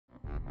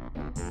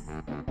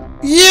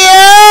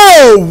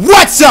Yo!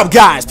 What's up,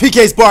 guys?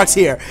 PKSparkxx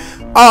here.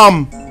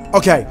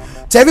 Okay.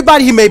 To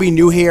everybody who may be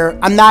new here,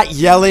 I'm not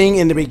yelling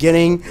in the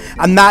beginning.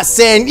 I'm not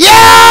saying,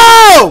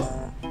 yo!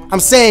 I'm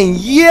saying,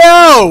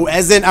 yo,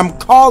 as in I'm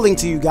calling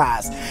to you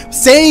guys.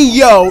 Saying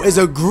yo is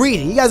a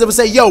greeting. You guys ever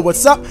say, yo,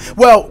 what's up?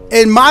 Well,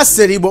 in my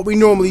city, what we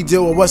normally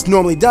do, or what's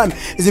normally done,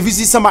 is if you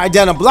see somebody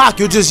down the block,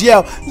 you'll just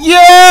yell,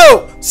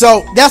 yo!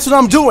 So that's what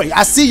I'm doing.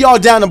 I see y'all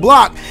down the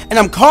block, and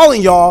I'm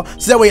calling y'all,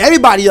 so that way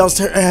everybody else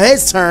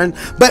heads turn.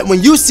 But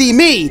when you see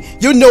me,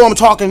 you'll know I'm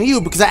talking to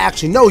you because I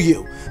actually know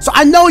you. So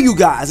I know you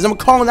guys, and I'm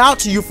calling out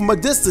to you from a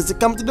distance to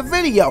come to the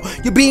video.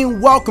 You're being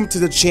welcome to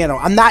the channel.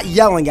 I'm not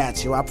yelling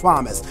at you, I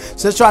promise.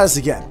 So let's try this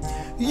again.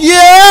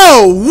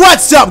 Yo!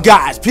 What's up,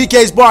 guys?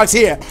 PKSparkxx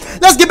here.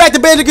 Let's get back to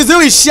Banjo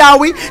Kazooie, shall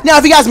we? Now,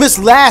 if you guys missed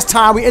last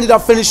time, we ended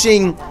up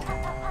finishing...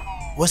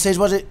 What stage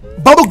was it?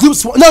 Bubblegloop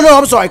Swamp. No,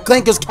 I'm sorry.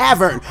 Clanker's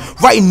Cavern.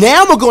 Right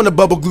now, we're going to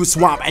Bubblegloop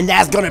Swamp, and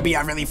that's going to be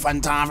a really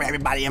fun time for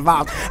everybody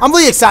involved. I'm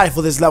really excited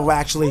for this level,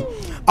 actually.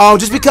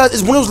 Just because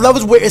it's one of those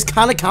levels where it's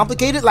kind of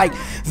complicated. Like,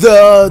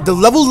 the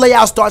level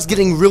layout starts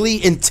getting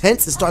really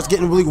intense. It starts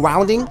getting really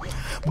rounding.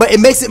 But it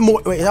makes it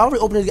more... Wait,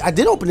 I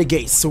did open the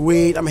gate.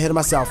 Sweet. I'm ahead of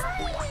myself.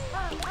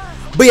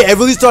 But yeah, it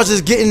really starts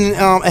just getting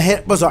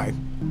ahead... Oh, sorry.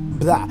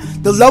 Blah.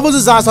 The level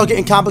design starts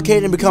getting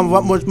complicated and become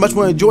much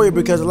more enjoyable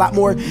because a lot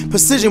more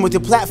precision with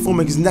your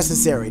platforming is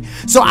necessary.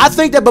 So I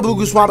think that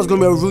Bubblegloop Swamp is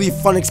going to be a really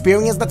fun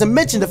experience. Not to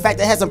mention the fact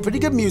that it has some pretty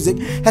good music,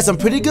 has some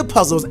pretty good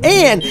puzzles,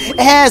 and it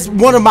has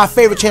one of my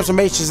favorite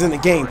transformations in the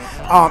game.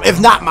 If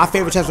not my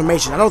favorite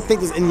transformation. I don't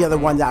think there's any other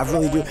one that I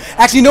really do.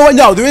 Actually, you know what?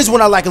 No, there is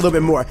one I like a little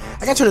bit more.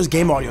 I gotta turn this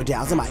game audio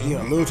down. It's in my ear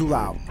a little too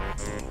loud.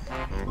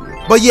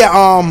 But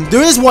yeah,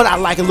 there is one I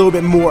like a little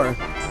bit more.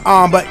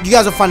 But you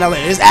guys will find out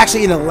later. It's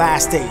actually in the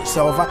last stage.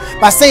 So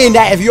by saying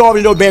that, if you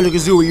already know Banjo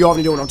Kazooie, you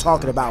already know what I'm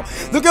talking about.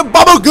 Look at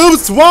Bubblegloop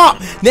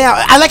Swamp. Now,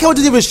 I like how it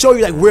doesn't even show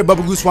you like where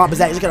Bubblegloop Swamp is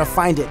at. You just gotta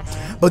find it.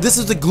 But this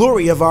is the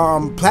glory of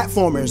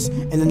platformers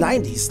in the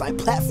 90s. Like,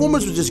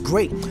 platformers were just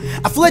great.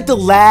 I feel like the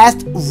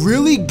last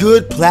really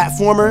good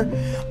platformer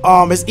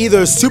is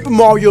either Super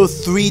Mario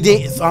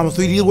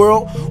 3D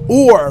World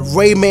or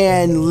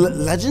Rayman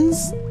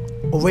Legends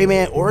or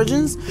Rayman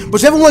Origins,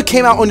 whichever one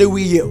came out on the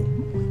Wii U.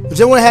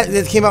 Whichever one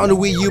that came out on the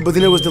Wii U, but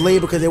then it was delayed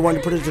because they wanted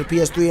to put it to the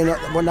PS3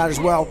 and whatnot as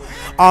well.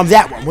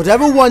 That one,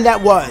 whatever one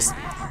that was,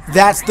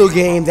 that's the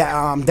game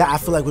that that I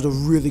feel like was a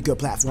really good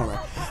platformer.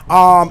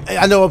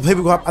 I know a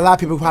lot of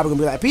people probably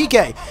gonna be like,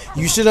 PK,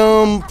 you should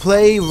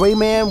play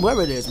Rayman,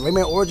 whatever it is,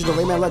 Rayman Origins or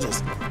Rayman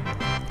Legends.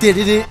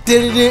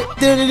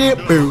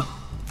 Boom.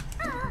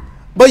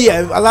 But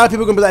yeah, a lot of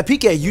people are gonna be like,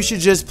 PK, you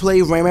should just play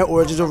Rayman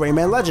Origins or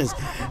Rayman Legends,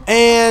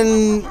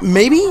 and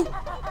maybe.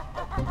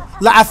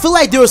 Like, I feel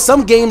like there are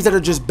some games that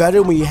are just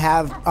better when you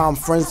have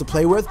friends to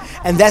play with,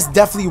 and that's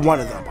definitely one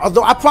of them.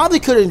 Although I probably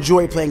could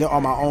enjoy playing it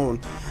on my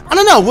own. I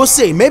don't know. We'll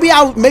see. Maybe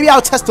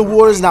I'll test the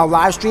waters and I'll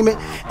live stream it.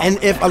 And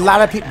if a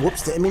lot of people,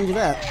 whoops, didn't mean to do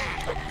that.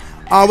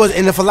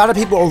 And if a lot of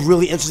people are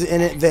really interested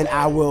in it, then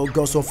I will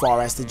go so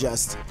far as to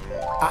just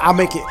I'll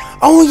make it.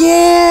 Oh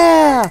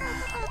yeah,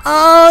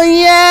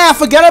 I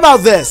forgot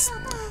about this.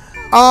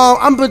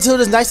 I'm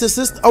Matilda's nice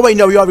assistant. Oh wait,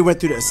 no, we already went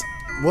through this.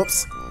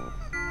 Whoops.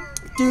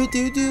 I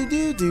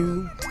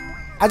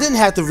didn't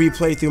have to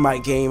replay through my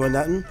game or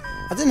nothing.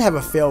 I didn't have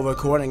a failed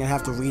recording and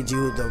have to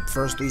redo the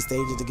first 3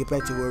 stages to get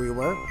back to where we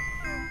were.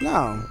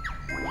 No,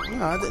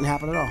 that didn't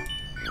happen at all.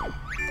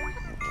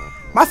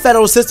 My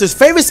federal sister's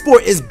favorite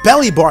sport is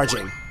belly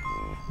barging.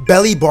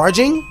 Belly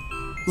barging?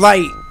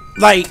 Like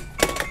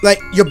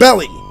your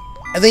belly,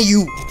 and then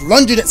you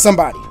lunge it at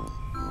somebody.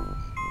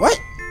 What?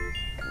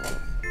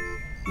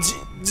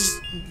 Just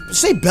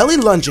say belly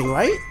lunging,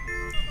 right?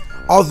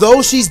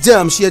 Although she's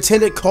dumb, she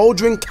attended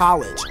Cauldron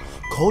College.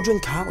 Cauldron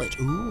College.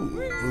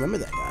 Ooh, remember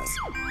that, guys.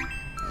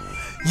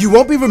 You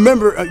won't believe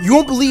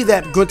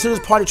that Gruntilda's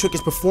party trick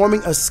is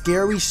performing a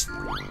scary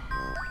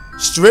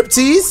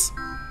striptease.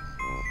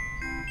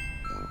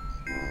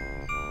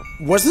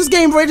 Was this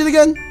game rated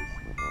again?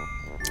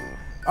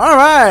 All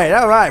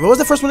right. What was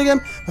the first one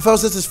again? My fellow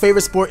sister's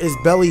favorite sport is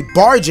belly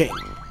barging.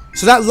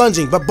 So not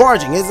lunging, but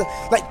barging. It's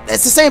like,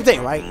 it's the same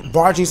thing, right?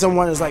 Barging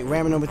someone is like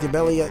ramming them with your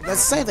belly. That's the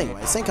same thing,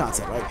 right? Same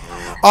concept, right?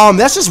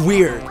 That's just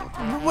weird.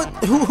 What?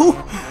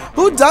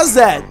 Who does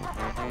that?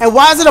 And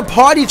why is it a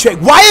party trick?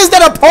 Why is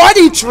that a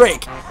party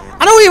trick?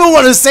 I don't even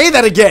want to say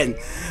that again.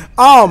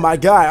 Oh my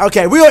god.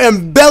 Okay, we are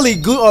in belly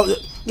glue.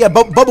 Yeah,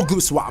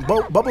 Bubblegloop Swamp.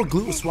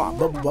 Bubblegloop Swamp.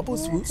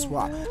 Bubblegloop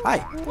Swamp.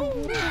 Hi.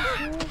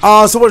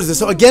 So what is this?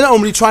 So again,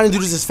 I'm really trying to do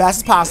this as fast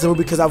as possible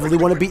because I really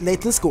want to beat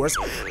Nathan's scores.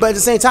 But at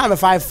the same time,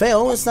 if I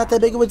fail, it's not that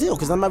big of a deal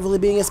because I'm not really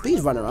being a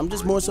speedrunner. I'm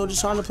just more so just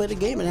trying to play the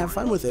game and have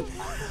fun with it.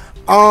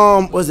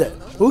 What's that?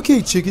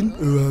 Okay, chicken.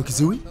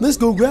 Kazooie, let's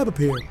go grab a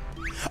pair.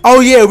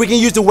 Oh yeah, we can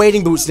use the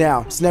wading boots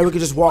now. So now we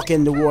can just walk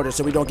in the water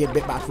so we don't get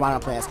bit by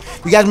piranha plants.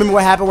 You guys remember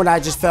what happened when I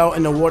just fell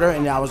in the water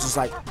and I was just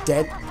like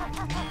dead?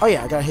 Oh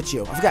yeah, I gotta hit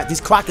you. I forgot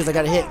these clockers I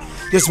gotta hit.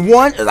 There's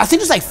one. I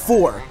think there's like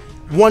 4.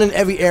 One in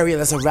every area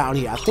that's around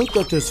here. I think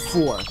that there's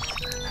 4.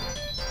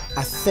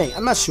 I think.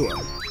 I'm not sure.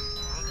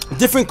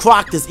 different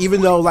Croctus,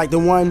 even though like the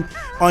one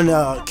on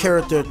the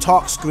character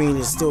talk screen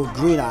is still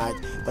green-eyed,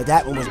 but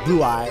that one was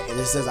blue-eyed, and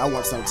it says I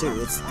want some too.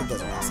 It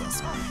doesn't make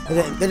sense.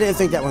 They didn't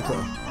think that one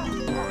through.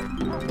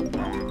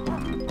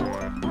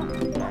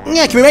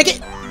 Yeah, can we make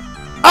it?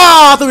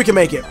 Oh, I thought we could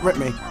make it. Rip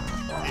me.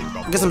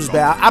 I guess I'm just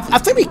bad. I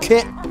think we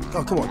can't.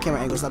 Oh, come on, camera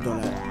angle, stop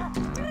doing that.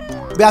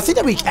 But I think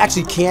that we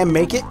actually can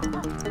make it.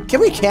 Can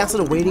we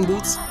cancel the waiting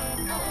boots?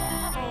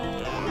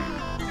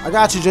 I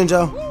got you,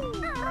 Jinjo.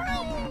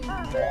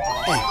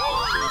 Hey.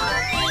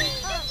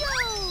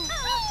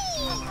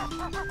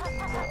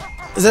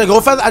 Is that a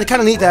gold feather? I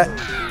kind of need that.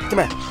 Come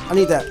here. I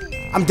need that.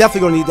 I'm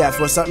definitely going to need that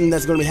for something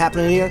that's going to be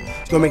happening here.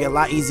 It's going to make it a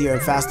lot easier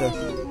and faster.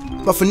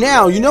 But for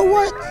now, you know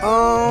what?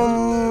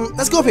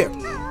 Let's go up here.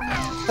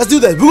 Let's do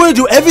this. We're going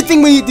to do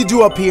everything we need to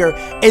do up here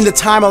in the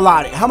time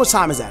allotted. How much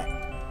time is that?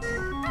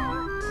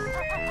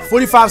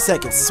 45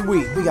 seconds.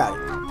 Sweet. We got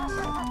it.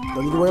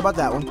 Don't need to worry about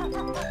that one.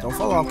 Don't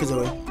fall off,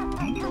 Kazooie.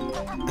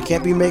 I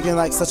can't be making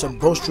like such a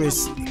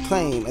boisterous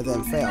claim and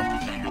then fail.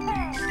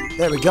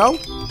 There we go.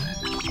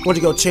 Want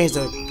to go change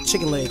the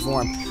chicken leg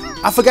for him.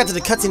 I forgot that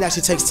the cutscene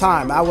actually takes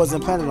time. I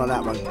wasn't planning on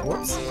that one.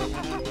 Whoops.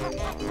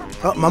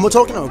 Oh, Mama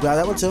token. Oh, grab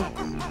that one too.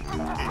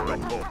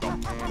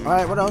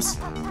 Alright, what else?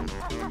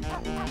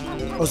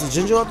 Oh, is the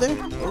Jinjo up there?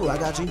 Oh, I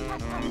got you.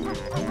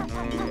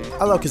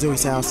 I love Kazooie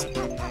sounds.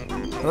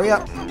 Hurry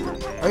up.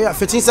 Hurry up.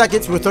 15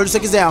 seconds. We're 30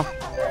 seconds down.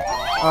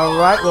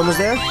 Alright, one was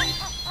there.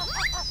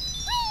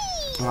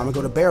 I'm gonna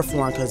go to bear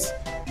form because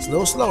it's a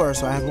little slower,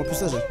 so I have more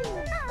precision.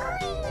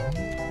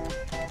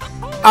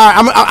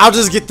 Alright, I'll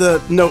just get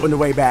the note on the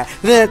way back.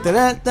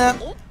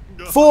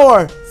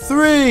 4,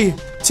 3,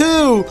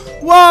 2,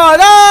 1.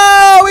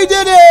 Oh, we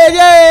did it!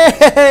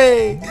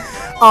 Yay!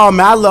 Oh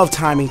man, I love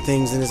timing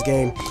things in this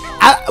game.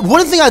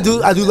 One thing I do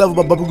love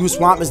about Bubblegloop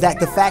Swamp is that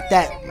the fact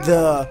that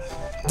the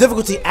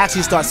difficulty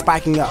actually starts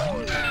spiking up.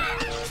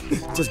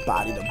 Just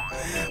bodied them.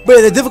 But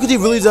yeah, the difficulty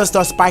really does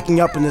start spiking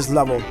up in this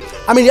level.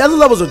 I mean, the other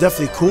levels are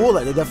definitely cool.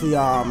 Like, they're definitely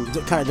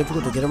kind of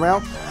difficult to get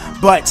around.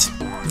 But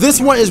this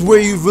one is where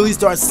you really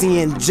start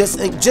seeing just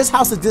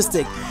how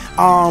sadistic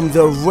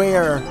the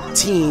rare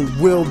team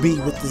will be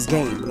with this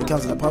game when it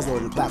comes to the puzzle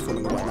and the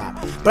platforming and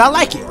whatnot. But I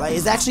like it. Like,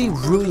 it's actually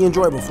really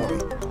enjoyable for me.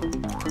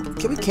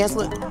 Can we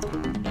cancel it?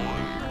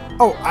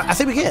 Oh, I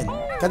think we can.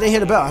 I didn't hear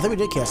the bell. I think we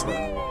did cancel it.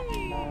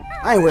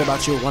 I ain't worried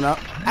about you, 1-up.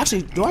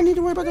 Actually, do I need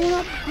to worry about the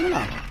 1-up? I don't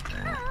know.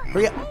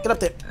 Hurry up, get up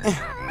there.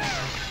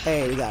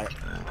 Hey, we got it.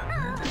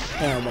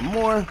 And one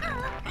more.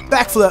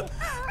 Backflip.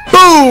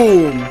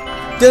 Boom!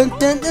 Dun,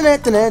 dun, dun, dun,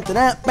 dun, dun,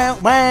 dun,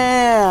 dun,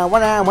 wow,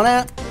 one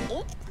out.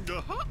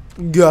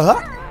 No.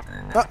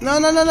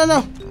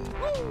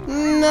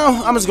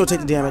 No, I'm just gonna take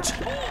the damage.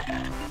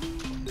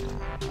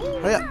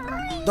 Hurry up.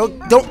 Don't.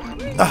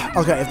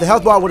 Okay, if the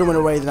health bar would have went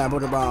away, then I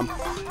would have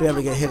been able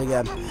to get hit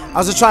again. I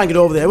was just trying to get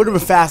over there. It would have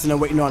been faster than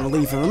waiting on the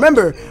leaf. And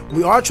remember,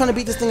 we are trying to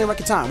beat this thing in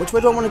record time. Which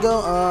way do I want to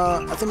go?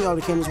 I think we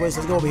already came this way, so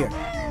let's go over here.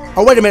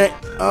 Oh, wait a minute.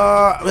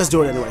 Let's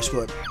do it anyway.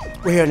 Screw it.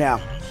 We're here now.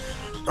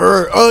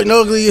 Oh,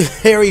 no ugly,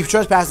 hairy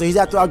trespasser. He's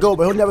after our goal,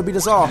 but he'll never beat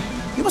us all.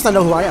 You must not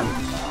know who I am.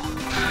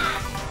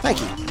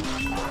 Thank you.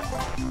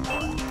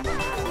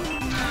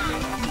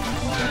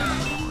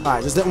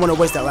 Alright, just didn't want to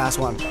waste that last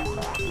one.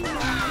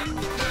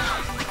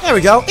 There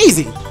we go.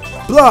 Easy.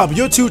 Blub,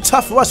 you're too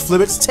tough for us,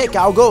 Flibbits. Take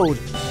our gold.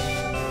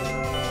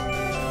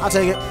 I'll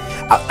take it.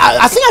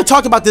 I think I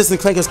talked about this in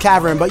Clanker's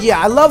Cavern, but yeah,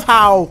 I love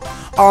how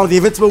the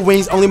invincible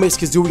wings only makes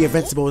Kazooie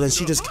invincible, and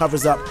she just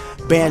covers up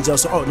Banjo.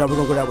 So, oh no, we're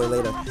gonna go that way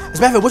later. As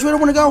a matter of fact, which way do I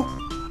want to go?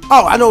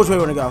 Oh, I know which way I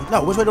want to go.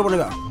 No, which way do I want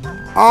to go?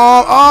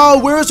 Oh,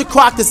 where's the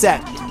Croctus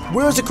at?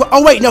 Where's the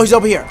Oh wait, no, he's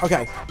over here.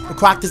 Okay, the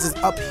Croctus is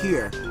up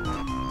here.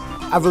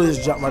 I really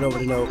just jumped right over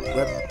the note.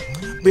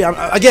 But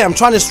yeah, again, I'm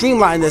trying to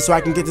streamline this so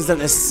I can get this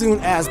done as soon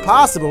as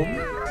possible.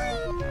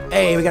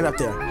 Hey, we got it up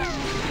there.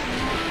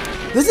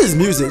 This is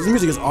music. This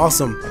music is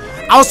awesome.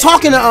 I was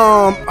talking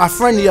to my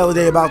friend the other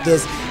day about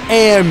this,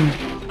 and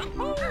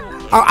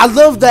I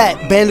love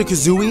that Banjo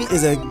Kazooie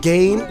is a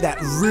game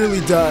that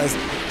really does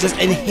just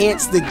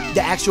enhance the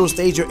actual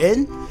stage you're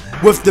in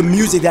with the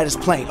music that is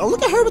playing. Oh,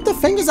 look at her with the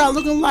fingers out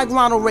looking like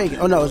Ronald Reagan.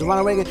 Oh no, is it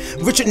Ronald Reagan?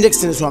 Richard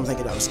Nixon is who I'm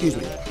thinking of, excuse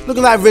me.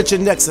 Looking like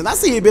Richard Nixon. I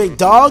see you, big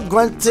dog.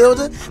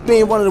 Gruntilda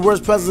being one of the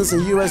worst presidents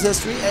in U.S.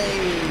 history.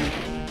 Hey.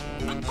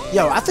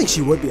 Yo, I think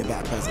she would be a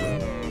bad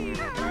president.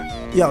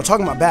 Yo,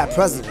 talking about bad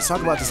presidents,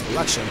 talk about this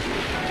election.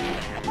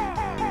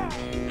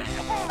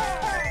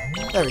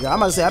 There we go. I'm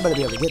about to say I better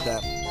be able to get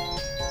that.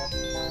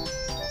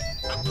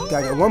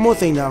 Gotta get one more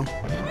thing though.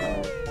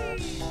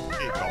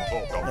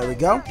 There we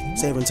go.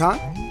 Saving time.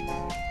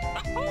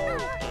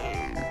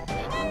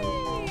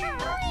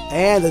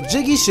 And the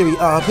jiggy should be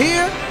up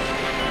here.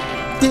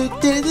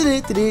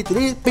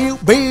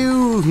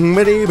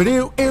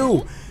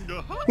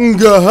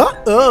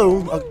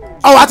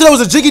 Oh, I thought it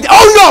was a jiggy.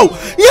 Oh no!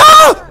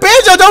 Yeah!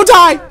 Banjo, don't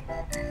die!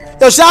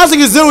 Yo, shout out to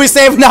Kazooie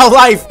saving our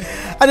life.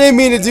 I didn't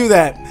mean to do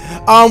that.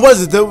 What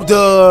is it? The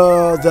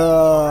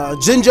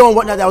Jinjo and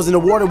whatnot that was in the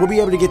water. We'll be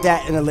able to get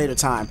that in a later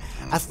time.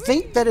 I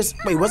think that is.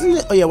 Wait, wasn't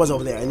it? Oh yeah, it was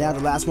over there. And now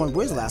the last one.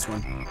 Where's the last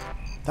one?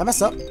 Did I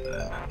mess up?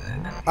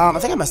 I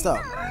think I messed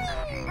up.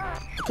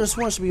 I could have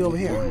sworn it should be over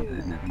here.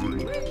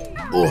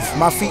 Oof,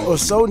 my feet are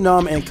so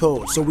numb and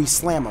cold, so we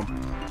slam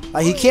him.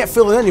 Like, he can't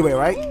feel it anyway,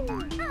 right?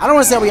 I don't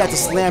understand why we have to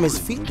slam his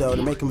feet, though,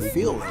 to make him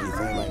feel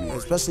anything. Like,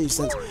 especially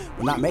since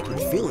we're not making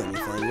him feel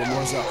anything.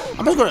 More so.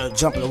 I'm just going to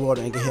jump in the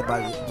water and get hit by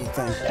the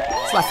thing.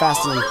 It's not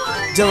faster than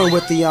dealing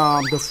with the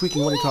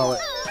freaking, what do you call it?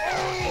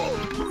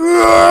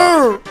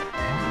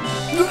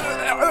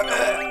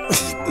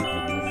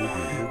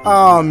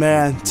 Oh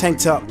man, Tank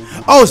Top.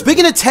 Oh,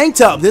 speaking of Tank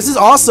Top, this is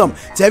awesome.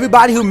 To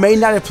everybody who may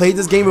not have played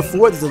this game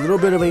before, there's a little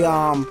bit of a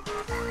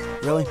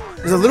really?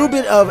 There's a little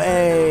bit of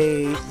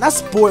a not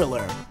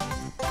spoiler.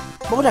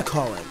 What would I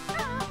call it?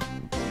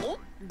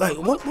 Like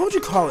what would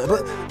you call it?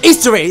 But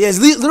Easter egg. There's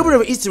a little bit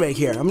of an Easter egg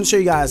here. I'm gonna show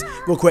you guys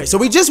real quick. So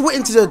we just went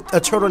into a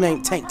turtle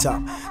named Tank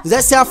Top. Does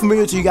that sound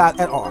familiar to you guys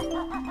at all?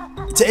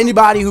 To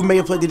anybody who may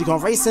have played Diddy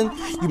Kong Racing,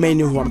 you may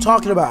know who I'm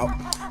talking about.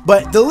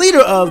 But the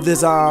leader of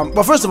this,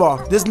 well, first of all,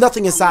 there's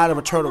nothing inside of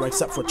a turtle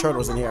except for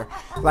turtles in here.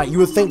 Like, you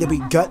would think there'd be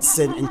guts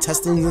and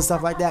intestines and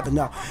stuff like that, but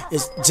no,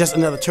 it's just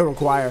another turtle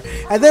choir.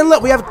 And then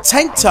look, we have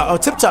Tank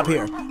Top, Tip Top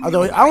here.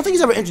 Although, I don't think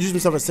he's ever introduced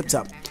himself as Tip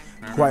Top.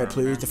 Quiet,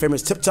 please. The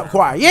famous Tip Top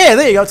choir. Yeah,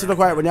 there you go, Tip Top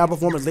choir. We're now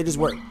performing his latest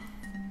work.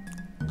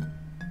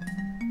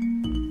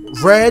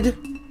 Red,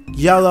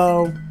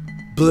 yellow,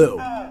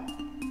 blue.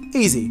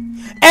 Easy.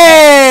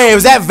 Hey,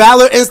 was that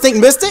Valor Instinct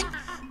Mystic?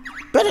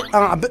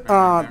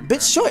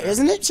 Bit short,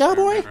 isn't it,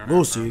 Showboy?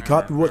 We'll see.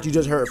 Copy what you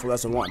just heard for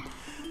lesson 1.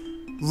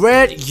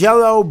 Red,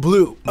 yellow,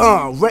 blue.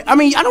 Red. I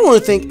mean, I don't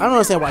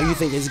understand why you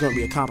think this is going to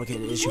be a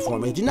complicated issue for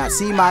me. Did you not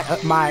see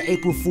my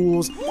April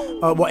Fool's,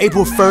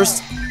 April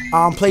 1st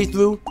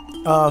playthrough?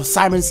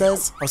 Simon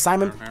Says, or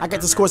Simon, I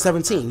got to score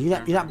 17. You're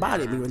not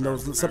bothering me with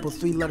those simple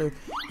 3-letter.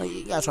 Like,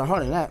 you gotta try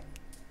harder than that.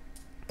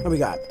 What we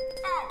got?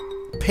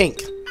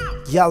 Pink,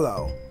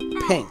 yellow,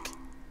 pink,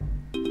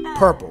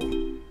 purple,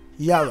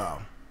 yellow.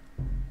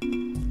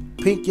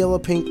 Pink, yellow,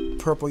 pink,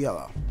 purple,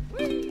 yellow.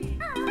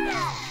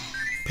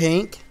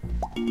 Pink,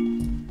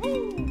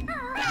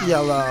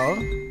 yellow,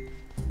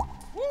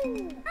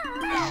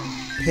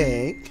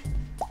 pink.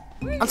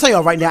 I'm telling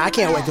y'all right now, I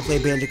can't wait to play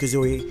Banjo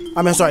Kazooie.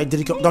 I mean, sorry,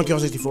 Donkey Kong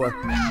 64.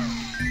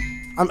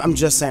 I'm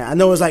just saying. I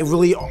know it's like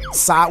really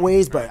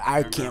sideways, but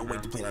I can't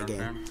wait to play that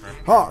game.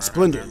 Oh,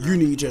 splendid. You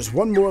need just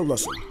one more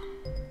lesson.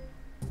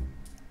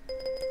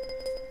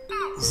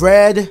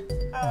 Red,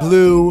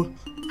 blue,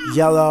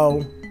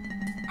 yellow,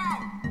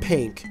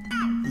 pink,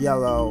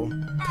 yellow,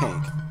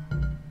 pink.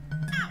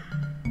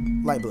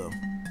 Light blue.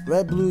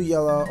 Red, blue,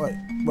 yellow.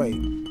 Wait.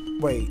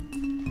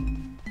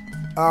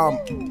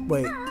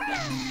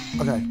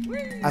 Okay.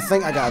 I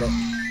think I got it.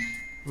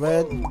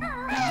 Red.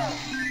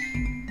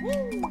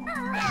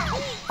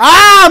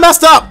 Ah! I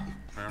messed up!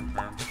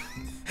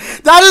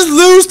 Did I just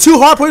lose 2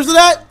 hard points for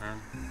that?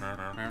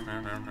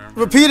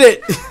 Repeat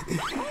it.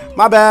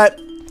 My bad.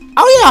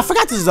 Oh yeah, I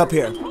forgot this is up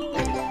here.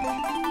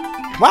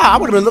 Wow, I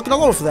would have been looking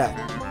all over for that.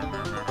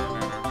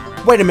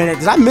 Wait a minute,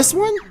 did I miss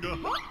one?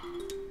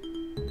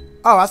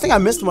 Oh, I think I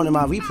missed one in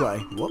my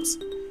replay. Whoops.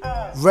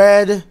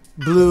 Red,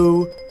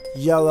 blue,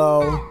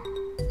 yellow,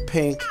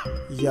 pink,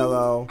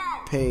 yellow,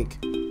 pink,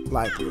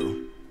 light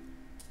blue.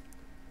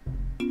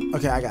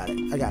 Okay, I got it.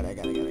 I got it.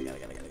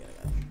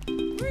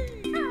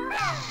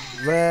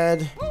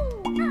 Red,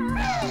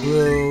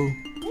 blue,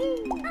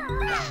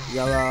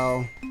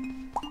 yellow,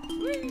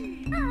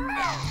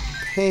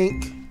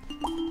 pink,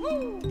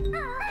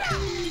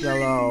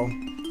 yellow,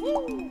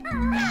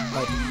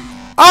 light.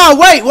 Oh,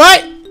 wait,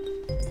 what?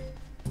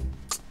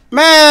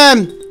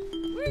 Man!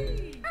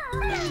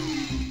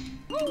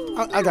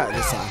 I got it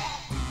this time.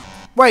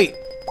 Wait.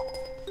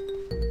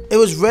 It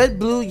was red,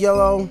 blue,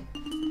 yellow.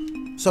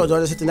 So, do I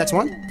just hit the next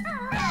one?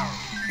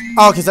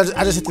 Oh, because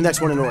I just hit the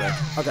next one in order.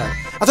 Okay.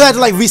 I thought I had to,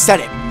 like, reset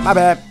it. My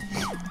bad.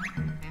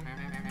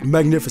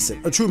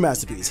 Magnificent. A true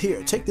masterpiece.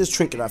 Here, take this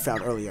trinket I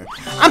found earlier.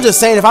 I'm just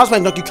saying, if I was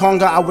playing Donkey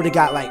Konga, I would have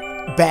got, like,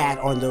 bad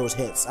on those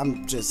hits.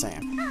 I'm just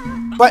saying.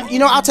 But, you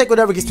know, I'll take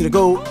whatever gets me to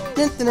gold.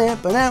 Definitely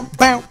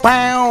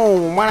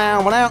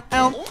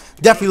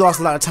lost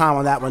a lot of time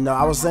on that one, though.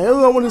 I was saying,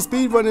 oh, I want to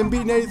speedrun and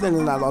beat Nathan,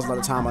 and I lost a lot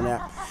of time on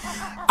that.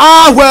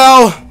 Ah,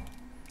 well.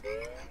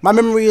 My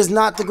memory is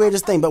not the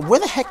greatest thing, but where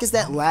the heck is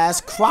that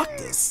last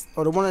Croctus?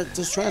 Or the one that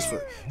just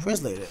translated?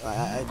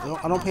 I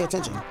don't pay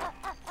attention.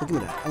 Oh, give me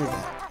that. I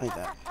need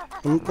that.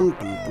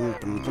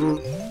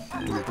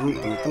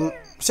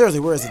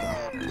 Seriously, where is it though?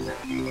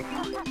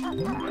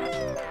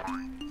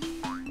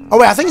 Oh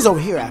wait, I think it's over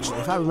here actually,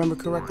 if I remember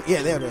correctly.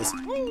 Yeah, there it is.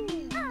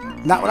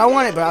 Not what I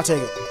wanted, but I'll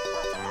take it.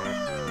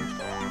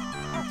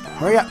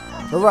 Hurry up.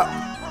 Hurry up.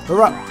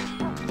 Hurry up.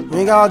 You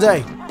ain't got all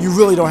day. You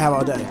really don't have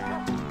all day.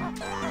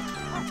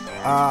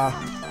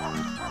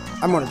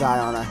 I'm gonna die,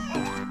 aren't I?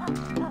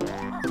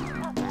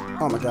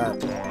 Oh my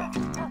god.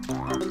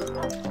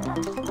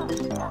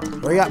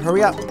 Hurry up,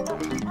 hurry up.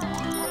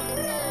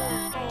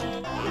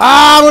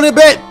 Ah, I'm on a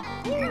bit.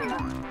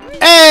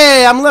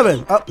 Hey, I'm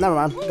living. Oh, never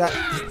mind.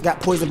 Got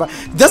poisoned by.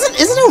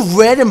 Isn't a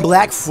red and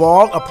black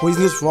frog a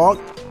poisonous frog?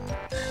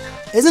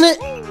 Isn't it?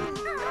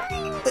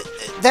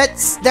 that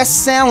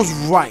sounds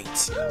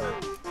right.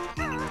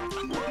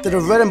 That a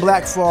red and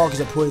black frog is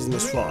a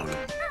poisonous frog.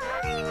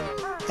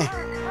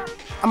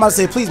 I'm about to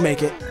say, please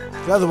make it.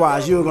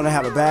 Otherwise, you're gonna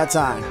have a bad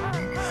time.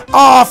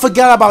 Oh, I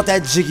forgot about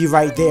that Jiggy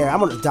right there. I'm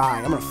gonna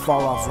die. I'm gonna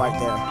fall off right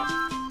there.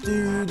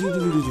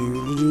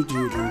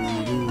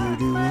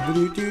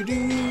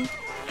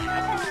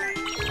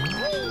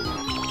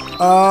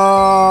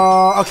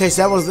 Okay,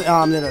 so that was the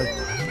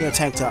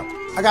tank top.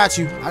 I got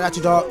you,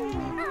 dog.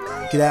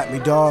 Get at me,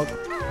 dog.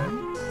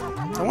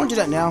 I want to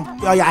do that now.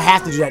 Oh yeah, I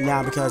have to do that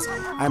now because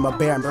I'm a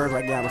bear and bird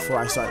right now before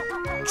I start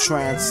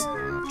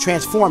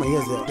transforming.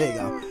 There you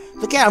go.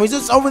 Look at him. He's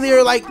just over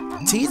there like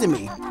teasing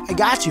me. I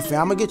got you,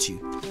 fam. I'm gonna get you.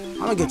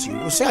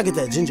 Well, say I get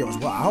that ginger as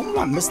well. I hope I'm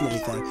not missing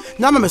anything.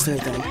 No, I'm not missing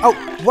anything. Oh,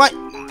 what?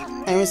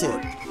 Hey, let me see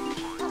it.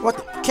 What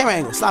the? Camera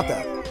angle. Stop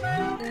that.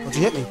 Don't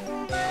you hit me.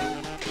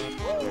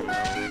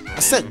 I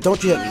said,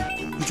 don't you hit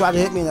me. You tried to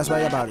hit me and that's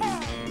why I got it.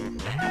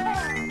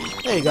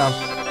 There you go.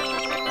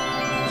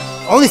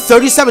 Only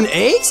 37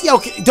 eggs? Yo,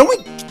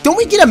 don't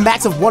we get a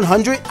max of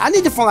 100? I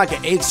need to find like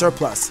an egg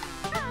surplus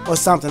or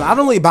something. I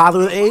don't really bother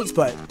with eggs,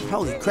 but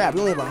holy crap,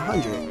 we only have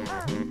 100.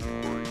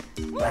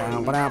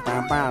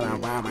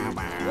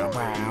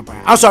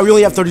 I'm sorry, we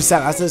only have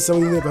 37. I said so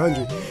we only have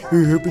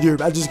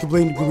 100. I just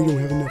complained because we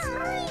don't have enough.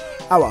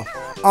 Oh well.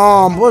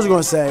 What was I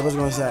gonna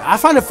say? I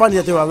find it funny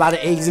that there were a lot of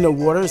eggs in the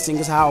water, seeing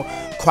as how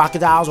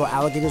crocodiles or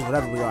alligators,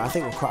 whatever we are, I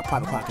think we're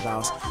probably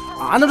crocodiles.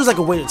 I know there's like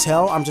a way to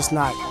tell. I'm just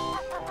not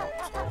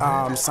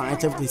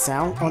scientifically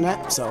sound on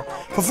that. So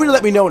feel free to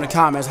let me know in the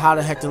comments how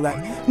the heck to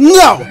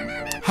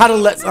how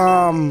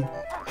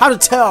to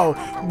tell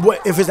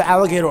if it's an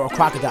alligator or a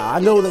crocodile. I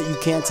know that you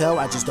can't tell.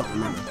 I just don't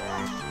remember.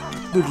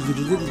 I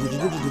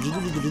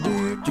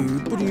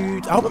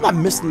hope I'm not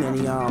missing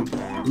any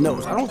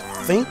notes. I don't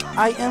think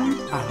I am.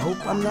 I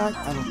hope I'm not.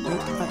 I don't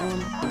think I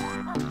am.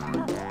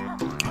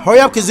 Hurry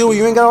up, Kazooie.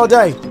 You ain't got all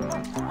day.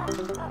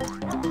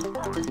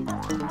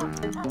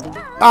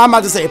 I'm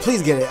about to say it.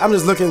 Please get it. I'm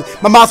just looking.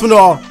 My mouth went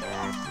all.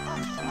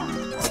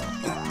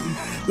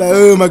 Like,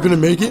 oh, am I gonna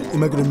make it?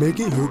 Am I gonna make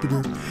it? Hope it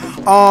is.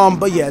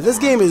 But yeah, this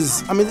game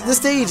is. I mean, this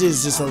stage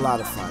is just a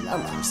lot of fun. I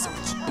love this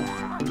stage.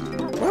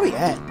 Where are we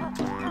at?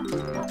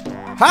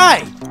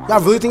 Hi!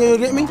 Y'all really think you're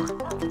gonna get me?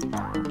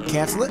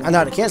 Cancel it? I know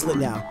how to cancel it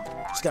now.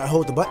 Just gotta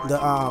hold the button, the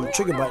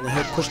trigger button, and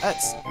hit push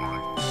X.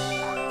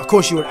 Of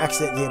course, you would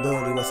exit the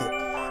ability with it.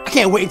 I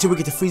can't wait until we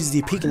get to Freeze's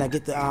D Peak and I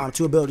get the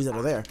two abilities that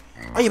are there.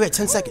 Oh, you bet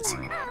 10 seconds.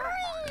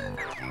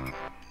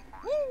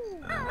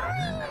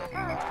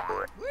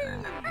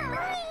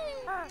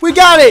 We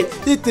got it!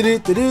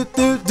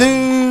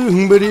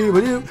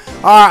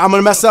 Alright, I'm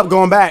gonna mess up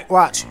going back.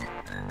 Watch.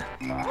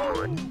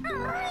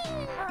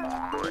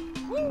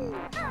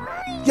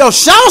 Yo,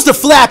 shoutouts to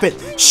Flappin'!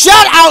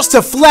 Shoutouts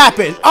to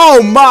Flappin'!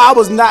 Oh my, I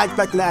was not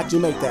expecting to actually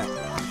make that.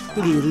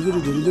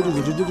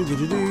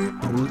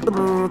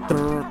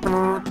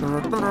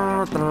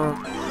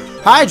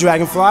 Hi,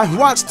 Dragonfly.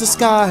 Watch the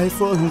sky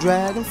for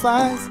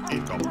dragonflies.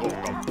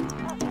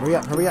 Hurry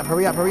up, hurry up,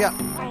 hurry up, hurry up.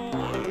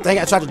 Dang,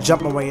 I tried to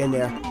jump my way in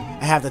there.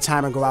 I have the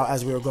timer go out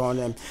as we were going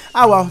in.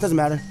 Oh well, doesn't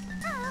matter.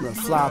 I'm gonna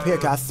fly up here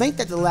because I think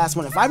that the last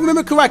one, if I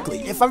remember correctly,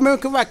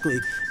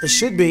 it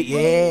should be,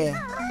 yeah.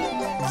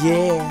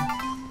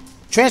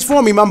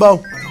 Transform me,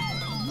 Mumbo.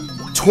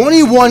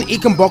 21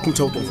 Ikambokum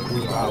tokens.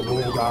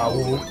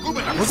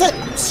 What's that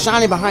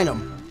shining behind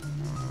him?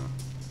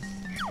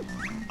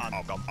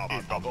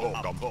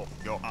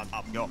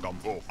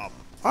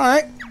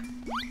 Alright.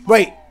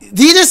 Wait, did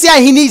you just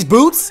say he needs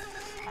boots?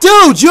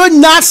 Dude, you're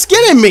not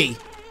skinning me!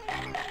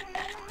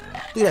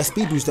 Look at that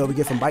speed boost though we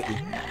get from biting.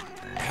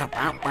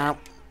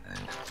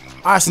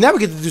 Alright, so now we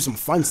get to do some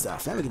fun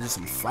stuff.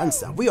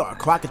 We are a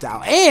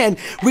crocodile. And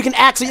we can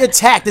actually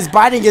attack. This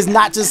biting is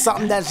not just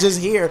something that's just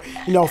here,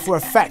 you know, for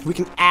effect. We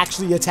can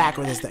actually attack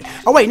with this thing.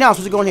 Oh wait, no, I'm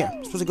supposed to go in here.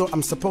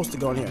 I'm supposed to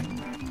go in here.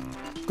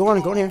 Go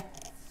in here.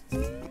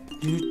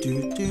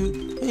 Look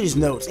at these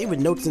notes.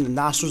 Even notes in the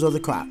nostrils of the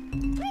croc.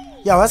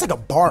 Yo, that's like a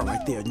bar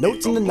right there.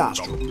 Notes in the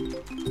nostril.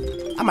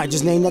 I might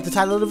just name that the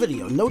title of the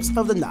video. Notes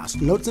of the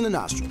nostril. Notes in the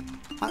nostril.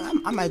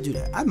 I might do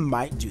that.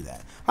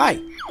 Hi.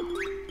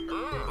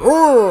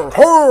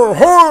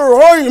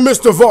 I'm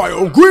Mr.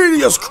 Vile,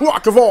 greediest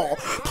croc of all.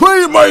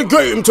 Play my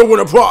game to win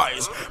a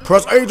prize.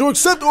 Press A to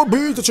accept or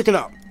B to chicken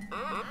out.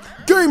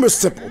 Game is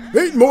simple.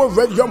 Eat more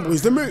red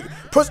yumblies than me.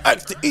 Press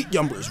X to eat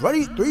yumblies.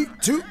 Ready? 3,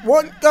 2,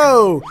 1,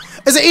 go.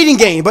 It's an eating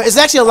game, but it's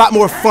actually a lot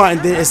more fun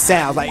than it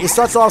sounds. Like, it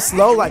starts off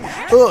slow, like,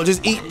 oh,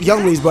 just eat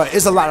yumblies, but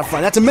it's a lot of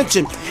fun. Not to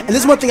mention, and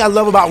this is one thing I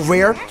love about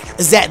Rare,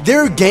 is that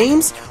their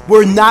games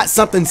were not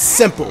something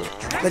simple.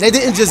 Like, they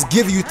didn't just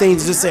give you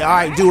things to just say,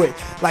 alright, do it.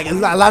 Like, a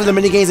lot of the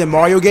mini games and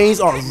Mario games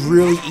are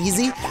really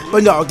easy.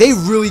 But no, they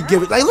really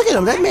give it. Like, look at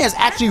him. That man's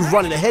actually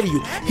running ahead of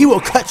you. He will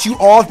cut you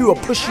off. He will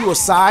push you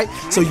aside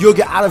so you'll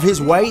get out of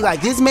his way.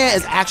 Like, this man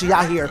is actually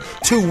out here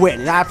to win.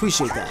 And I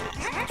appreciate that.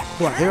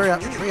 Come on, hurry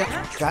up.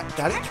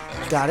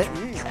 Got it.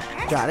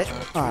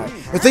 Alright.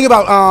 The thing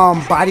about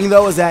biting,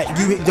 though, is that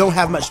you don't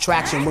have much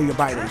traction when you're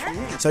biting.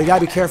 So you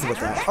gotta be careful with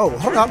that. Oh,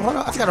 hold up. I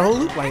just got a whole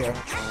loop right here.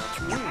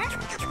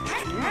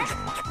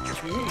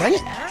 Dang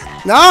it.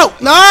 No,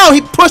 no,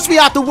 he pushed me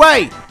out the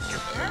way.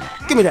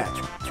 Give me that.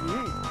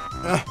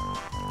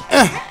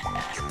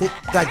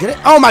 Did I get it?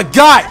 Oh my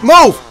God,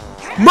 move.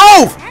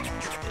 Move.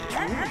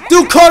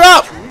 Dude, caught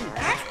up.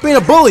 Being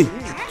a bully.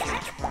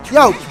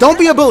 Yo, don't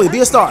be a bully, be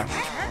a star.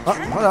 Oh,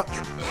 hold up.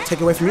 Take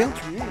it away from you.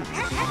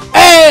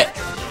 Hey!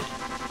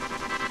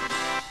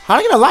 How'd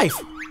I get a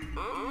life?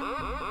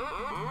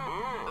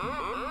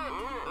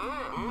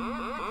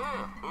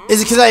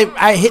 Is it because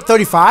I hit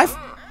 35?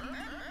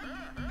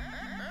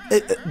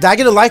 Did I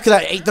get a life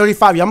because I ate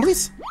 35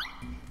 Yumblies?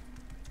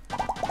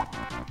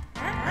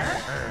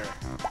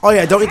 Oh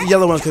yeah, don't eat the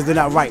yellow ones because they're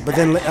not right. But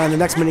then on the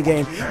next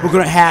minigame, we're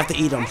going to have to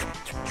eat them.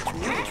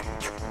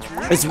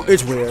 It's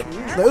weird.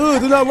 Like, oh,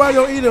 they're not right,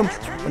 don't eat them.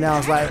 But now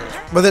it's like,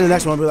 but then the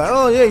next one will be like,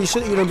 oh yeah, you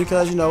should eat them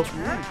because, you know,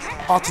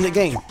 alternate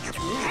game.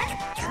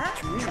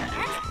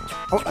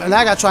 Oh, and now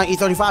I got to try and eat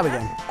 35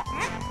 again.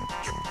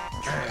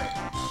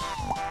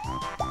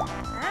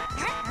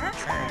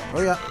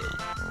 Oh yeah.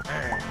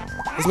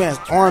 This man's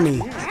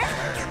army.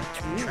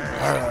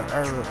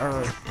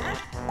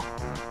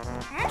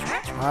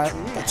 Alright,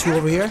 got 2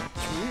 over here.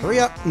 Hurry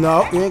up.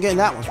 No, you ain't getting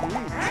that one.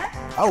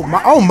 Oh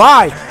my, oh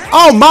my!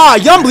 Oh my!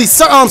 Yumbly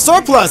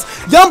surplus!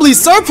 Yumbly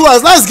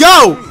surplus! Let's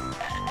go!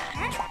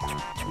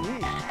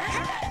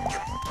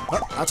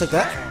 Oh, I'll take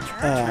that.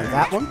 And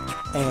that one.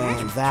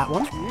 And that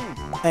one.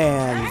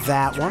 And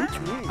that one.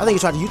 I think he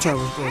tried to U-turn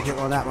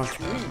on that one.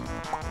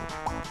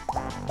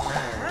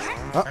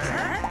 Oh.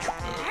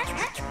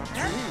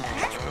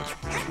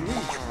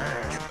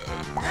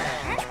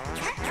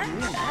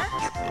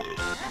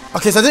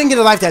 Okay, so I didn't get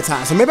a life that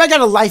time. So maybe I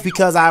got a life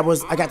because I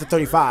got to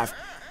 35.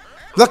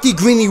 Lucky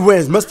Greenie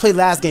wins. Must play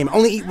last game.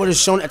 Only eat what is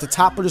shown at the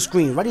top of the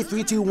screen. Ready?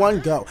 3, 2, 1,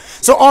 go.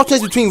 So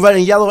alternates between red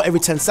and yellow every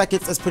 10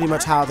 seconds. That's pretty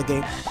much how the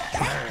game.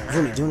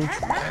 Dooney.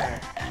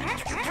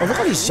 Oh, look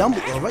at these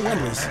Yumblies. Oh, right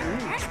Yumblies.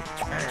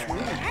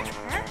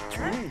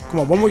 Come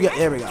on, one more.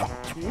 There we go.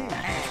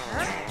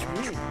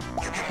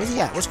 Where's he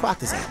at? Where's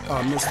Quacktus at?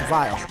 Oh, Mr.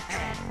 Vile.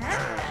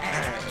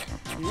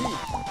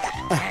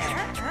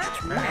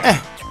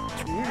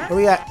 Where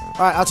we at?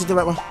 Alright, I'll take the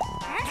right one.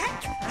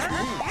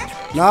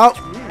 No.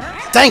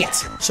 Dang it!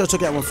 Should've took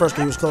that one first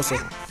because he was closer.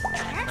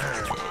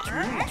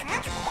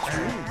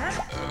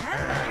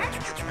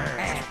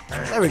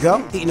 There we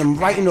go. Eating them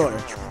right in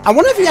order. I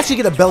wonder if you actually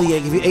get a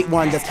bellyache if you ate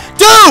one that's...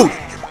 Dude!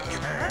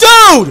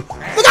 Dude!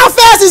 Look how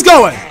fast he's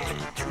going!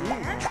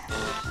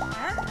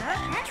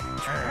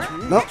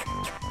 Nope.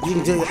 You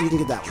can get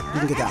that one. You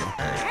can get that one.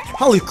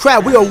 Holy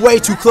crap, we are way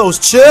too close.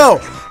 Chill!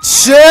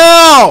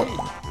 Chill!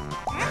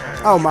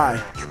 Oh my.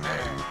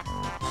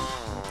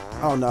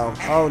 Oh no,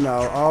 oh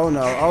no, oh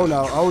no, oh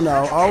no, oh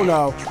no, oh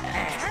no.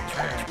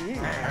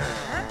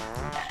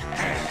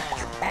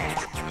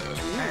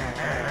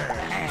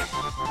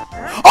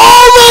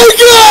 Oh my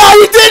God!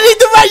 We didn't eat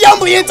the right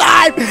Yumbly in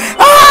time!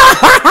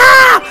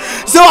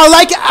 So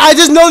I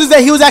just noticed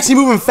that he was actually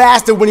moving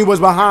faster when he was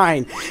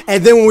behind.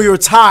 And then when we were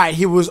tied,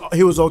 he was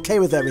okay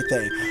with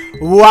everything.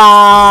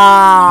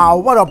 Wow,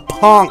 what a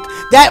punk.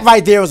 That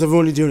right there was a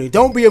Rooney Dooney.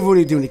 Don't be a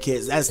Rooney Dooney,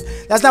 kids. That's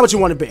not what you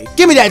want to be.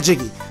 Give me that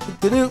jiggy.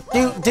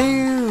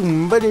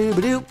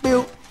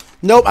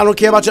 Nope, I don't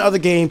care about your other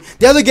game.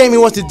 The other game he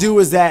wants to do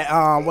is that,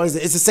 what is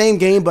it? It's the same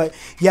game, but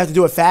you have to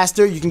do it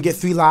faster. You can get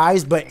 3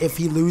 lives, but if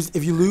you lose,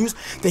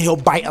 then he'll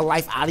bite a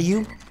life out of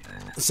you.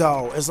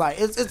 So it's like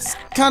it's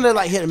kind of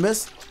like hit and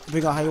miss,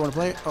 depending on how you want to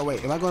play it. Oh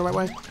wait, am I going the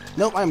right way?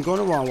 Nope, I am going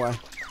the wrong way.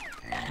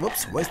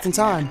 Whoops, wasting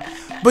time.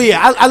 But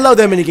yeah, I love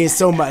that minigame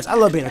so much. I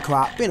love being a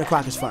croc. Being a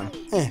croc is fun.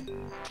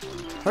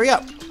 Hurry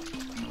up.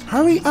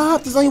 Hurry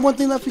up. There's only one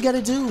thing left we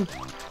gotta do.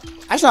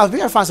 Actually, we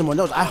gotta find some more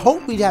notes. I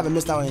hope we haven't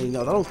missed out on any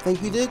notes. I don't think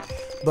we did.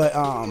 But,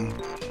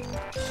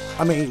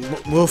 I mean,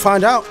 we'll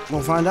find out.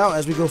 We'll find out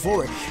as we go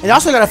forward. And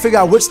also gotta figure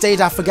out which stage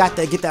I forgot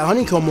to get that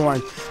honeycomb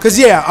on. Because,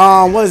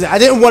 yeah, what is it? I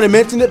didn't want to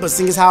mention it, but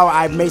seeing as how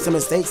I made some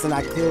mistakes and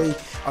I clearly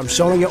am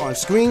showing it on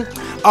screen.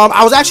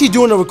 I was actually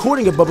doing a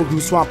recording of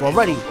Bubblegloop Swamp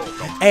already.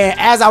 And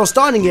as I was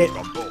starting it,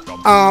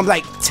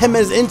 like 10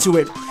 minutes into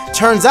it,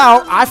 turns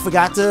out I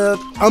forgot to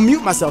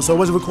unmute myself, so it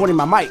wasn't recording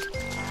my mic.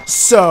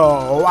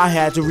 So I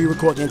had to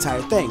re-record the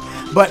entire thing.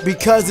 But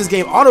because this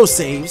game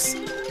auto-saves,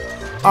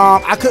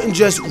 I couldn't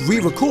just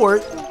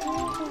re-record.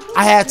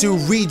 I had to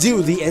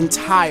redo the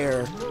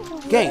entire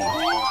game.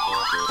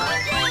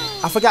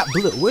 I forgot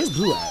Blue. Where's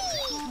Blue at?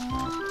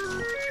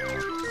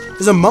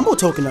 There's a Mumbo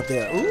token up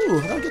there. Ooh,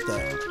 how did I get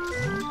that?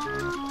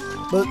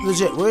 But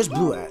legit, where's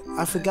Blue at?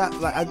 I forgot,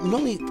 like, I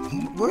normally...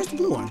 Where's the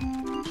blue one?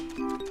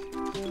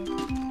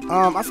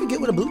 I forget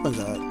where the blue one's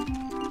at.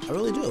 I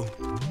really do.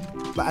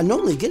 But I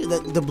normally get it.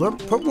 The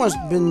purple one's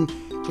been,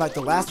 like,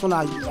 the last one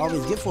I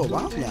always get for a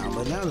while now.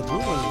 But now the blue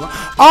one's gone.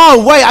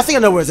 Oh, wait! I think I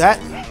know where it's at.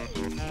 I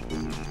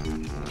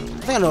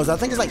think I know it's at. I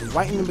think it's, like,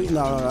 right in the...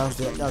 No, that was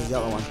the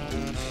yellow one.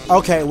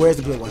 Okay, where's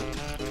the blue one?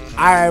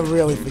 I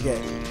really forget.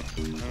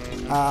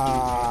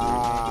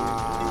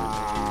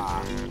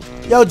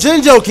 Yo,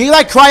 Jinjo, can you,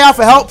 like, cry out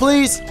for help,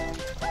 please?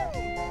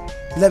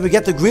 Then we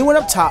get the green one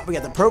up top, we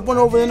got the purple one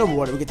over in the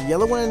water, we get the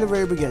yellow one in the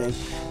very beginning,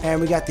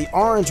 and we got the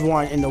orange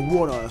one in the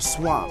water or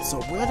swamp.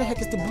 So where the heck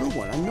is the blue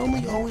one? I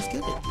normally always get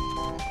it.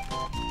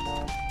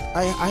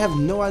 I have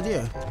no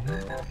idea.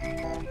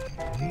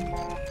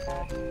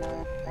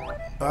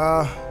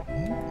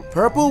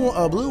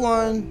 Purple, blue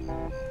one.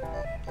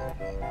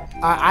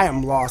 I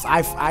am lost.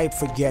 I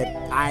forget.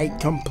 I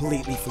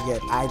completely forget.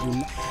 I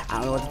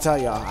don't know what to tell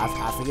y'all.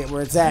 I forget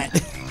where it's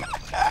at.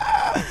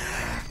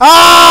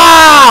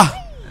 Ah!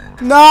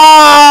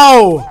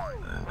 No!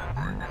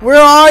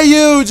 Where are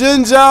you,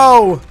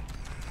 Jinjo?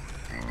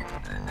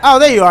 Oh,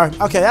 there you are.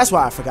 Okay, that's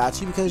why I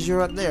forgot you, because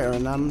you're up there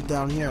and I'm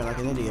down here like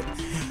an idiot.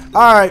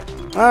 Alright.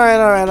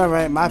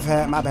 Alright. My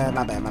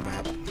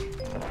bad.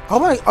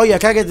 Oh yeah,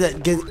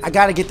 I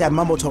gotta get that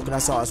mumbo token I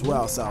saw as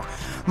well, so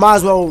might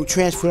as well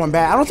transform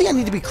back. I don't think I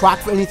need to be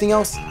crocked for anything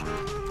else.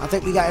 I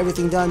think we got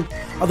everything done.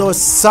 Although it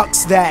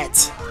sucks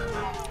that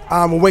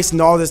we're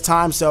wasting all this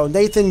time. So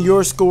Nathan,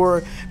 your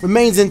score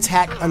remains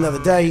intact another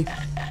day.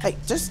 Hey,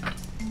 just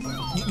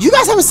you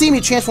guys haven't seen me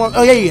transform.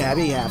 Oh yeah, you have.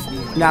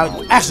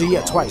 Now, actually,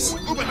 yeah, twice.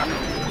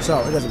 So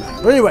it doesn't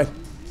matter. But anyway,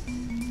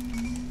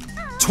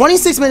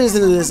 26 minutes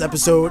into this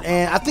episode,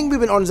 and I think we've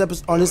been on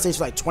this stage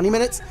for like 20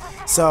 minutes.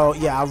 So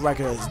yeah, I'll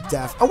record it as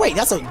death. Oh wait,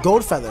 that's a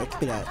gold feather.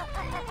 Give me that.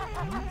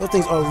 Those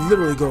things are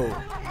literally gold.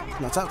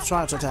 Now,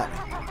 try to tap me.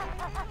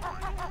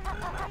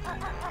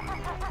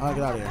 I'll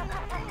get out of here.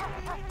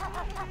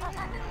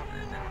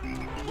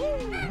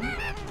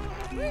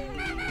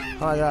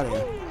 How do I get out of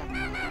here?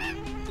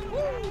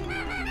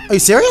 Are you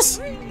serious?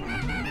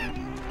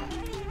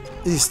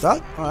 Is he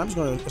stuck? Alright, I'm just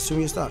gonna assume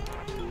he's stuck.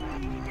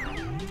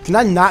 Can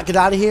I not get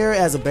out of here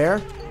as a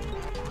bear?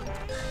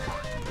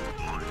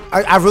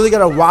 I really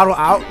gotta waddle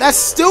out? That's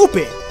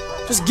stupid!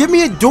 Just give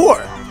me a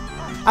door!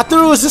 I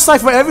thought it was just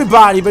like for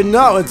everybody, but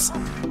no, it's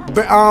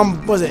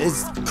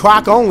it's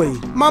croc only.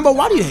 Mamba,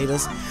 why do you hate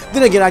us?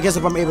 Then again, I guess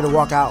if I'm able to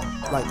walk out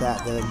like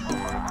that, then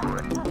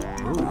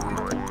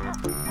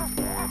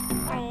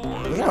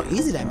look how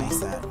easy that makes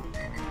that.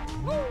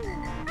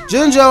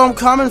 Jinjo, I'm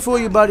coming for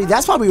you, buddy.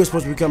 That's why we were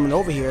supposed to be coming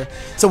over here.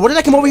 So what did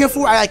I come over here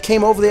for? I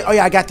came over there. Oh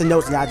yeah, I got the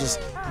notes and I just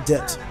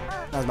dipped.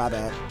 That was my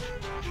bad.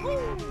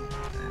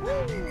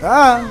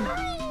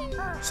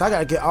 So I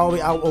gotta get all the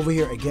way out over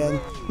here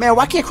again. Man,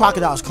 why can't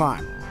crocodiles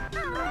climb?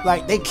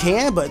 Like, they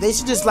can, but they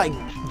should just, like,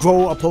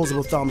 grow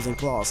opposable thumbs and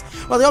claws.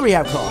 Well, they already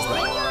have claws,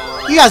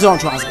 but you guys don't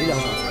trust me.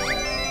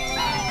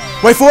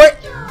 Wait for it!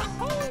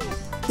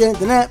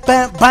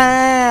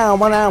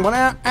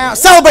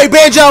 Celebrate,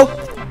 Banjo!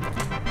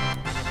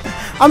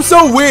 I'm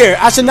so weird.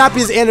 I should not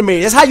be this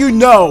animated. That's how you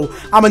know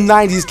I'm a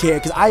 90s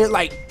kid, because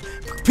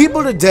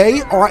people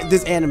today aren't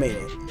this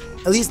animated.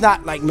 At least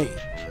not like me.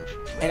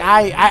 And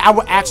I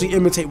will actually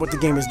imitate what the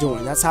game is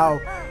doing. That's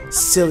how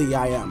silly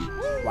I am.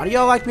 Why do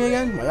y'all like me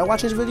again? Why y'all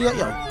watching this video?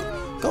 Yo,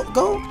 go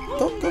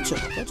chill.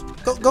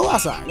 Go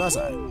outside. Go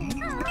outside.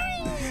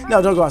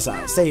 No, don't go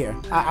outside. Stay here.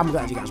 I'm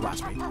glad you guys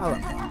watch me. I love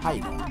y'all. How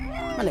you doing?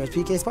 My name is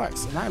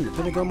PKSparkxx, and I'm the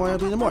pinnacle more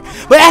LB more.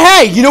 But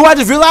hey, you know what? I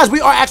just realized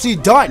we are actually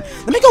done.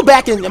 Let me go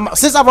back and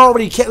since I've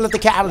already let the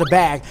cat out of the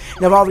bag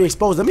and I've already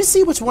exposed, let me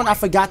see which one I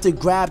forgot to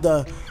grab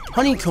the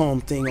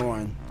honeycomb thing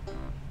on.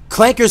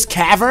 Clanker's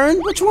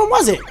Cavern? Which one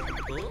was it?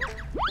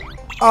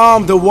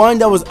 The one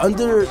that was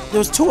under. There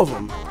was two of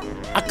them.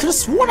 I could have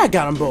sworn I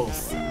got them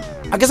both.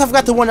 I guess I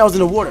forgot the one that was in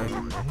the water.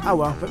 Oh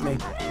well, with me.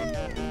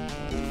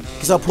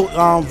 Guess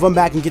I'll run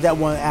back and get that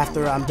one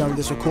after I'm done with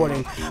this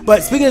recording.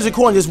 But speaking of this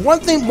recording, there's one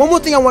more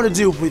thing I want to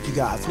do with you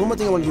guys. After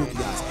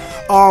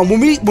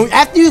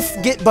you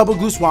get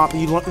Bubblegloop Swamp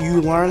and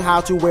you learn how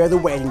to wear the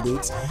wading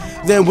boots,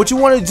 then what you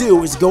want to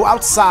do is go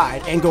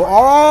outside and go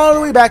all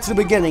the way back to the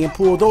beginning and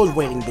pull those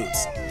wading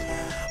boots.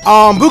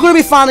 We're going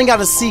to be finding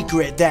out a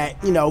secret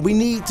that, you know, we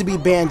need to be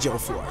Banjo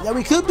for. Now,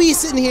 we could be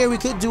sitting here, we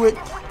could do it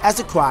as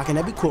a croc, and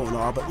that'd be cool and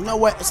all, but you know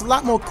what? It's a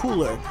lot more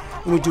cooler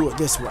when we do it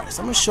this way.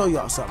 So I'm going to show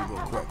y'all something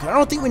real quick. I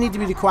don't think we need to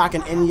be the croc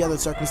in any other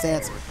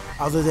circumstance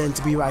other than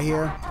to be right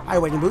here.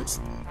 Alright, wading boots.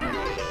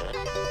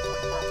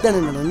 Yeah,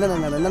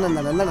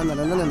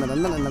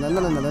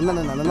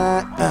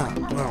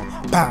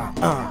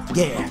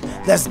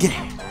 let's get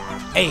it.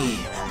 Hey,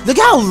 look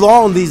how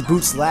long these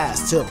boots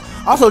last, too.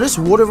 Also, this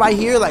water right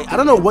here, like, I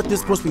don't know what this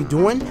is supposed to be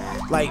doing.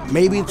 Like,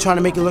 maybe trying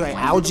to make it look like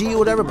algae or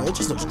whatever, but it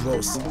just looks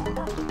gross.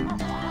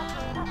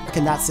 I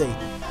cannot see.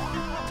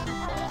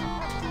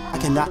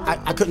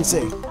 I couldn't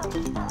see.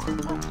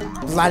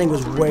 The lighting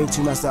was way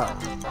too messed up.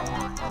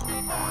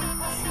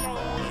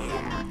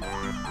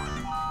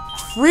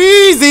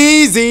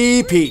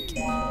 Freezy Peak.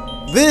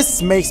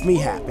 This makes me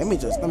happy. Let me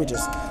just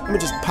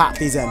pop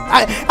these in.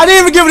 I didn't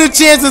even give it a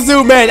chance to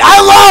zoom in. I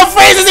love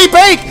Freezy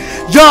Peak.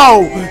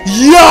 Yo.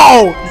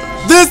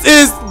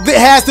 It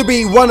has to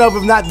be one of,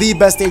 if not the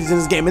best stages in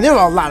this game. And there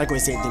are a lot of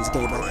great stages in this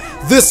game,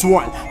 but this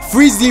one,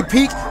 Freezy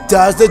Peak,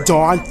 does the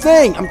darn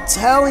thing. I'm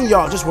telling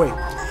y'all, just wait.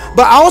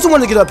 But I also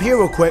want to get up here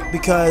real quick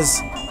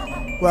because,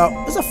 well,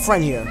 there's a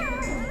friend here.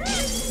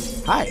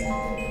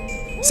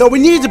 Hi. So we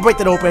needed to break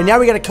that open, and now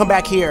we got to come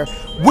back here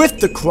with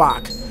the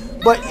croc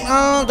But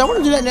don't want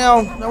to do that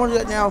now. Don't want to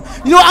do that now.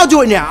 You know what? I'll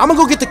do it now. I'm gonna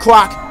go get the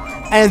croc,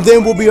 and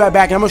then we'll be right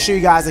back. And I'm gonna show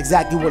you guys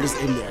exactly what is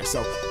in there.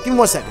 So give me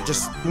 1 second.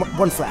 Just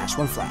one flash.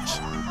 One flash.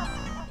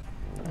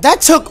 That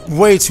took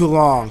way too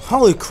long.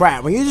 Holy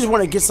crap. When you just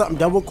want to get something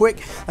done real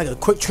quick, like a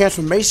quick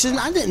transformation,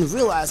 I didn't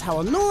realize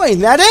how annoying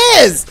that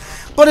is.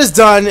 But it's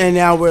done, and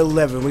now we're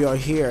living. We are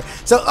here.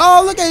 So,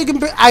 oh, look at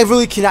you. I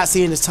really cannot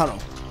see in this tunnel.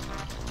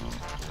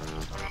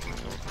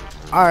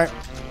 Alright.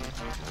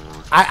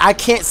 I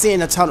can't see in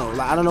the tunnel.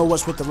 Like, I don't know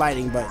what's with the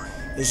lighting, but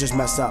it's just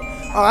messed up.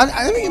 Oh,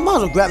 I think we might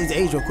as well grab these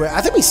eggs real quick.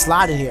 I think we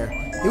slide in here.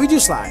 Yeah, we do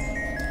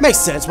slide. Makes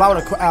sense. Why would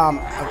an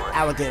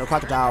alligator,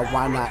 crocodile,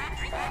 why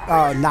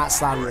not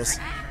slide in this?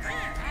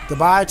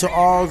 Goodbye to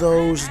all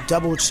those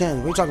double chins.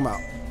 What are you talking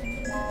about?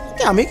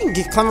 Yeah, I mean, you can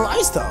get climb on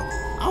ice though.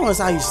 I don't know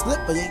how you slip,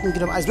 but you can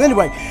get on ice. But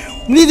anyway,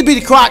 we need to be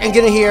the croc and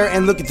get in here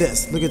and look at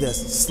this. Look at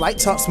this.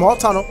 Small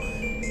tunnel.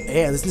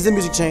 Yeah, listen to the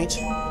music change.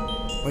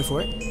 Wait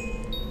for it.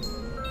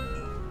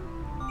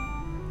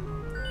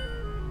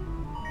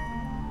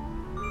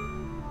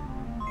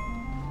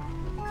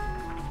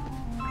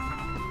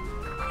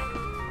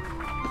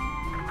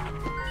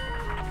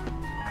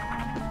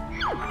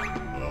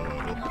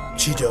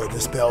 Cheeto, the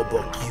spell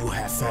book you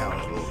have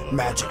found.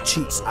 Magic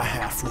cheats I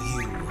have for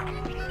you.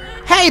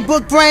 Hey,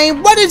 book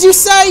brain, what did you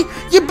say?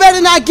 You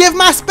better not give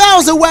my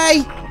spells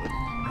away.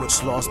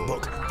 Which lost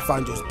book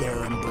finders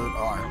bear and bird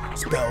are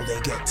spell they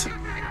get?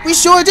 We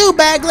sure do,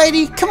 bag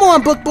lady. Come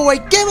on, book boy,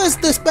 give us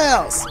the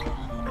spells.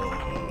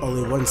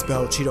 Only one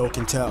spell Cheeto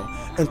can tell.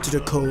 Enter the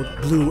code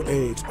blue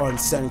eggs on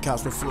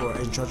sandcastle floor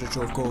in treasure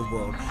trove gold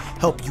world.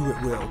 Help you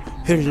at will.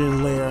 Hidden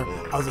in lair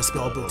other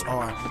spell books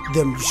are.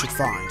 Them you should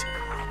find.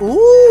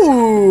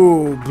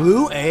 Ooh,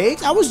 blue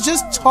eggs? I was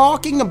just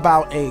talking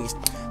about eggs.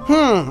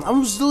 I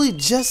was really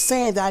just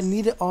saying that I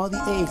needed all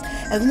the eggs.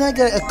 And then I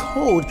got a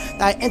code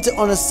that I entered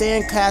on a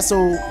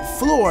sandcastle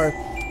floor.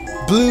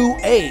 Blue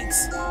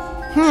eggs.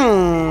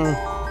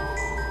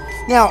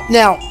 Now,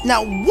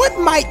 what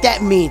might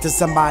that mean to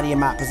somebody in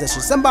my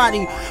position?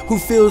 Somebody who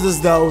feels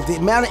as though the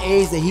amount of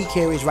eggs that he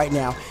carries right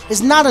now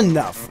is not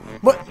enough.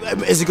 But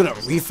is it gonna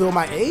refill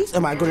my eggs?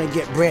 Am I gonna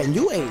get brand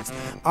new eggs?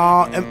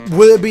 And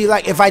will it be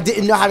like if I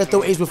didn't know how to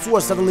throw eggs before,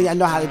 suddenly I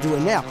know how to do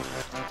it now?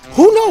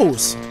 Who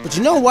knows? But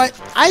you know what?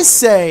 I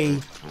say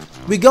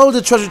we go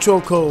to Treasure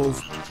Trove Cove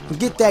and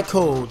get that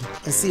code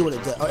and see what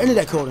it does. Or enter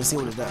that code and see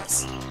what it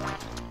does.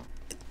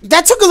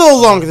 That took a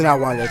little longer than I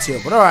wanted it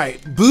to, but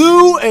alright.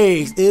 Blue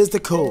eggs is the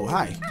code.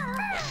 Hi.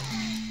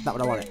 Not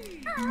what I wanted.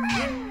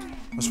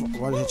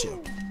 Why did it hit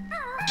you?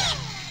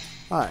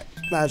 Alright.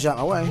 Now jump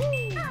my way.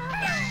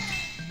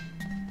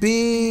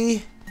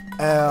 B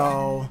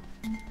L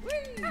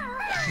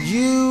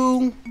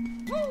U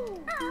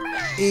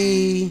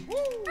E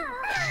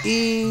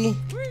E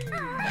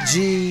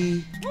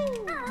G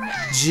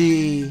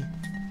G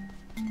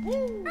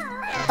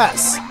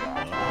S.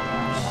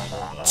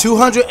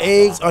 200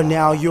 eggs are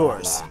now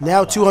yours.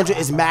 Now 200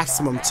 is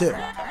maximum too.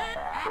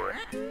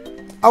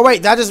 Oh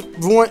wait, I just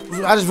ruined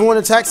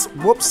the text.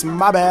 Whoops,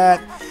 my bad.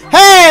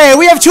 Hey,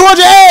 we have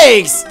 200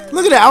 eggs!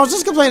 Look at that. I was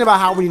just complaining about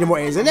how we needed more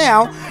eggs, and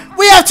now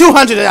we have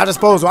 200 at our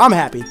disposal. I'm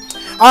happy.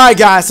 Alright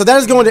guys, so that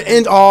is going to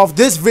end off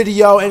this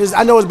video. And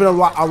I know it's been a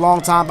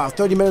long time, about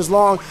 30 minutes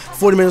long,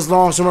 40 minutes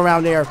long, somewhere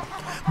around there.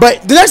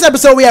 But the next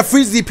episode we have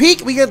Freezy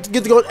Peak. We get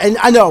to go, and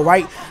I know,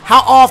 right?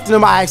 How often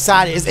am I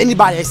excited? Is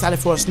anybody excited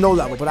for a snow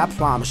level? But I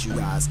promise you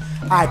guys,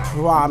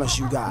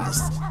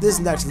 this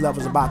next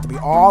level is about to be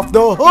off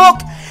the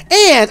hook.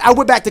 And I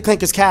went back to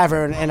Clinker's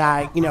Cavern and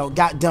I,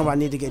 got done what I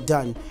need to get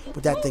done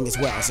with that thing as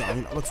well. So I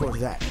look forward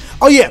to that.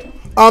 Oh yeah.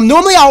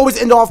 Normally I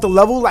always end off the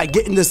level like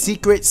getting the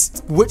secret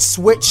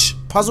switch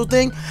puzzle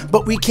thing,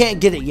 but we can't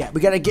get it yet.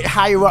 We gotta get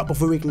higher up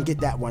before we can get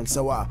that one.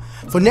 So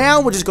for now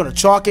we're just gonna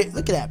chalk it.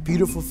 Look at that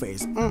beautiful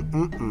face.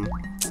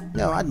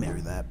 No, I'd marry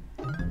that.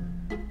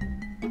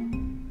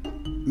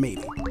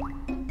 Maybe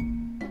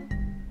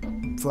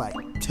for like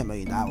 $10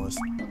 million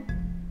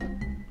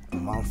a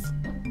month.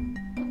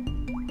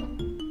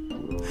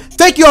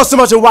 Thank you all so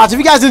much for watching.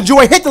 If you guys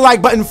enjoy, hit the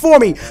like button for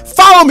me.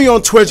 Follow me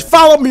on Twitch.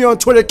 Follow me on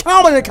Twitter.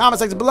 Comment in the comment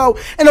section below.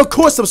 And of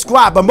course,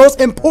 subscribe. But most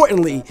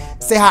importantly,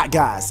 stay hot,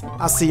 guys.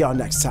 I'll see y'all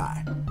next time.